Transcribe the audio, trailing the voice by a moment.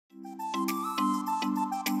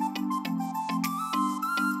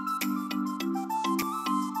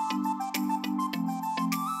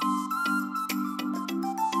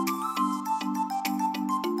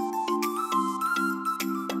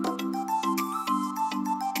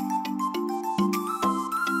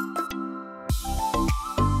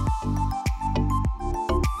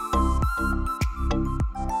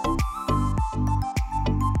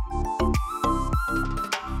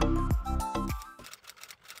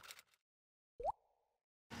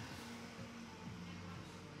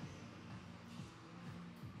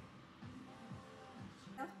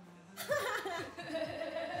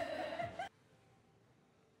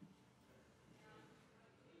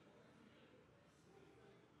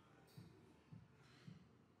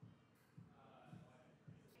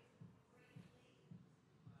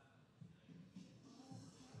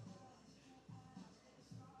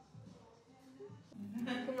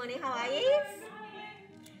morning. How are you?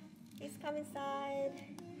 Please come inside.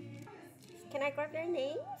 Can I grab your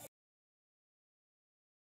names?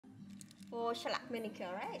 For shellac manicure,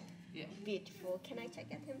 right? Yeah. Beautiful. Can I check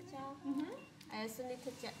your temperature? I also need to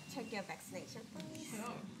check your vaccination, please.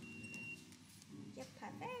 Sure. Yep,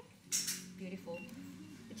 perfect. Beautiful.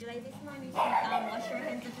 Would you like this one? You can wash your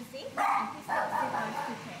hands at the sink. And please don't sit on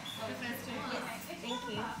two chairs. Yes, thank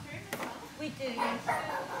you. We do.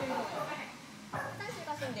 화장실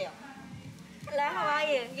가시면 돼요. Hello, how are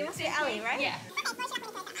you? You must be Ellie, right? Yeah.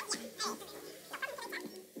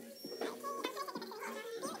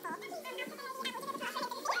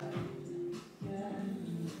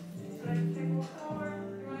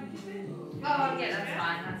 Oh, yeah, that's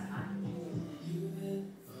fine. That's fine.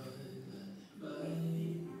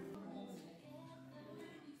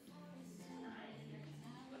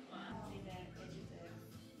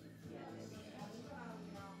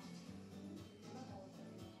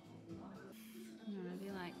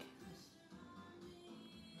 Maybe like.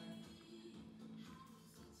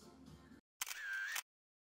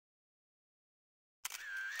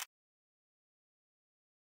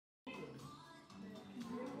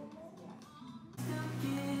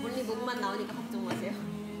 only 몸만 나오니까 걱정 마세요.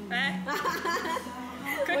 네?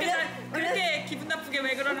 그렇게 기분 나쁘게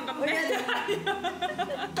왜 그러는 건데?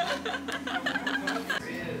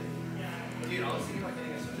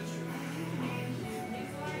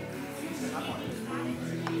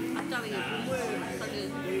 갑자기 국물까지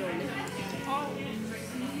몰려오네.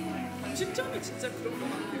 심정이 진짜 그런 거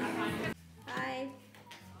같아요. Bye.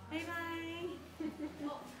 Bye bye.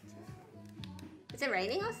 Is it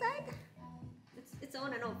raining outside? It's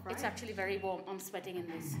on and off, right? It's actually very warm. I'm sweating in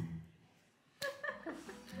this.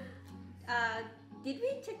 Did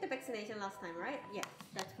we check the vaccination last time, right? Yeah,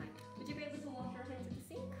 that's fine. Would you be able to wash your hands at the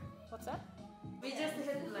sink? What's that? We just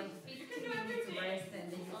had like 15 minutes rest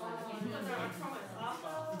and then you I promise,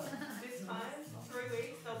 after this time, 3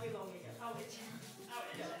 weeks, they'll be long again. I'll let you.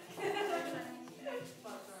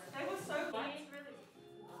 They were so good.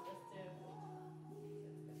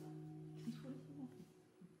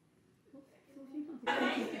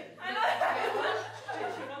 Really. I know.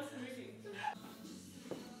 She wants to move you.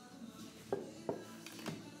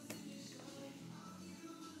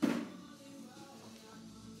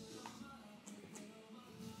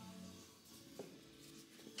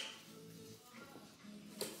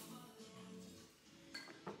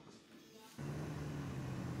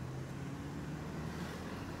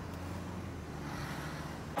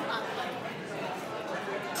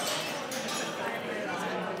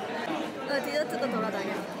 디저트도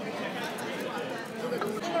돌아다녀.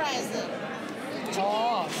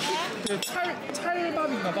 아, 그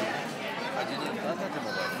찰밥인가 봐.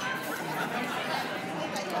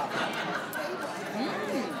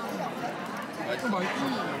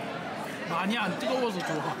 맛있어. 많이 안 뜨거워서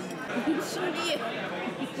좋아. 신기해.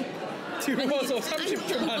 들어와서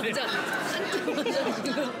 30초 만에. 진짜 안 뜨거워져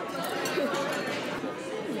지금.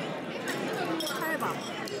 찰밥.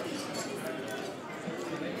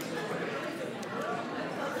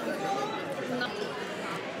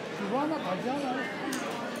 그거 하나 가지 않아?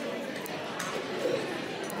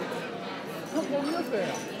 먹는데.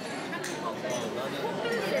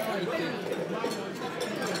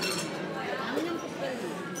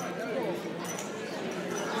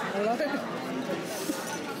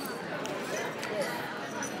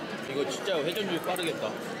 이거 진짜 회전율 빠르겠다.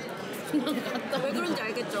 왜 그런지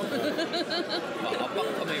알겠죠?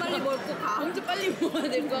 압박감에 빨리 먹고 가. 엄청 빨리 먹어야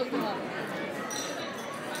될 것 같구나.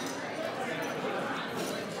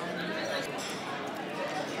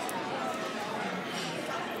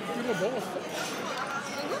 이거 먹었어?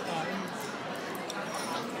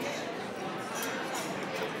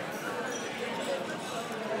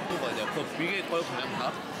 이거 아니야? 그 비계 걸 그냥 다?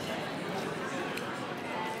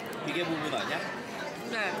 비계 부분 아니야?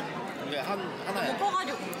 네. 이게 하나야.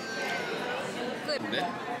 먹어가지고. 근데?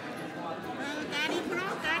 까리 프로?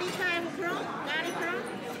 까리 차이브 프로? 까리 프로?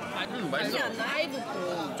 맛있어. 차이브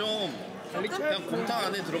좀 그냥 곰탕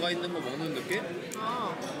안에 들어가 있는 거 먹는 느낌?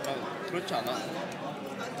 아, 그렇지 않아.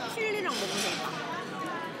 칠리랑 먹으면 되겠다.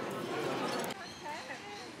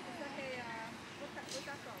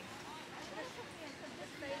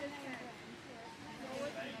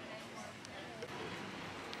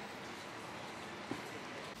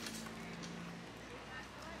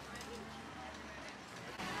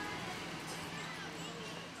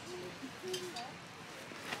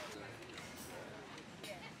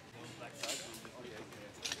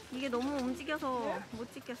 이게 너무 움직여서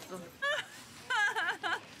못 찍겠어.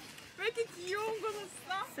 왜 이렇게 귀여운 거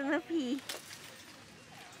샀어? 스누피.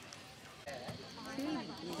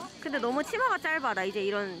 근데 너무 치마가 짧아. 나 이제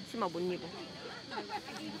이런 치마 못 입어.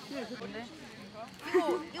 근데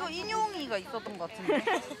이거 인용이가 있었던 것 같은데.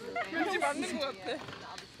 왠지 맞는 것 같아.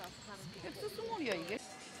 엑스 스몰이야 이게?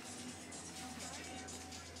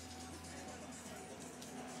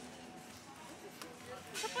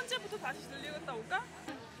 첫 번째부터 다시 들리겠다 올까?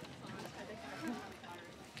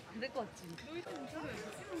 안 될 것 같지?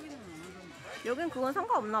 여긴 그건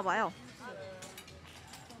상관없나 봐요.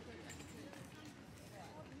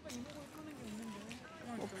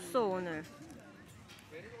 없어 오늘.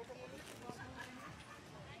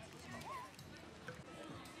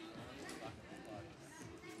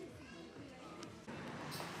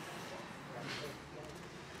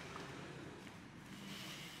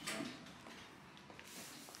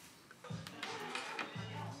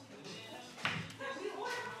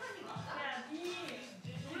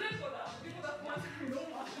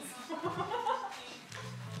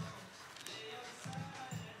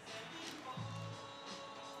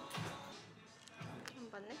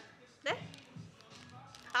 맞네? 네?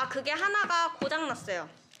 아 그게 하나가 고장났어요.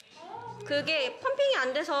 그게 펌핑이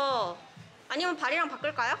안 돼서. 아니면 발이랑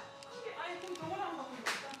바꿀까요?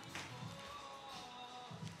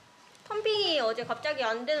 펌핑이 어제 갑자기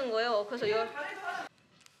안 되는 거예요. 그래서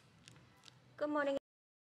Good morning.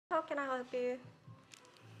 How can I help you?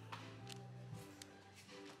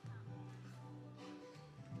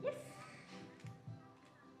 Yes.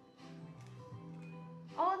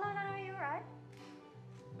 Oh no, you're right.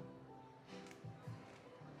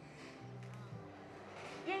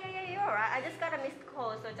 Yeah, you're alright. I just got a missed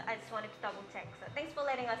call, so I just wanted to double check. So thanks for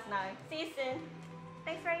letting us know. See you soon.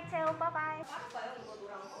 Thanks, Rachel. Bye bye. 빠를까요? 이거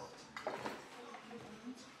노란 거?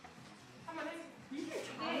 이게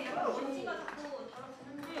먼지가 자꾸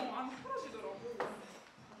달라붙는데 안 풀어지더라고.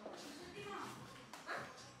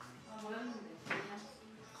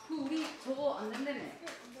 그 우리 저거 안 된다며.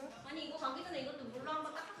 아니 이거 가기 전에 이것도 물로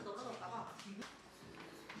한번 닦아서 널어놨다가.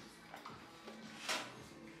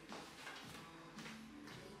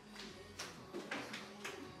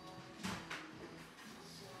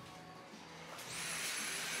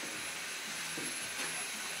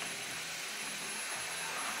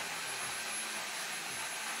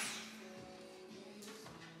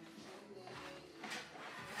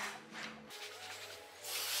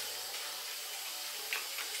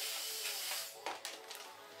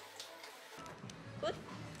 굿?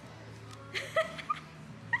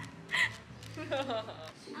 하나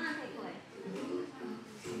더 이거 해.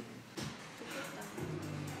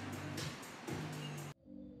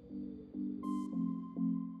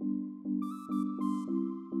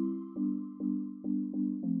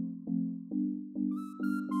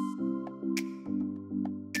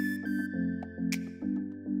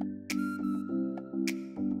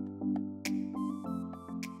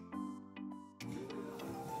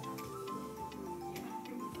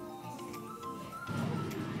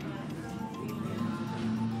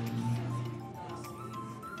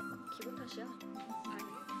 기분 탓이야?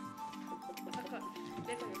 아까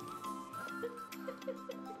내가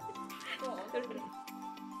이렇게.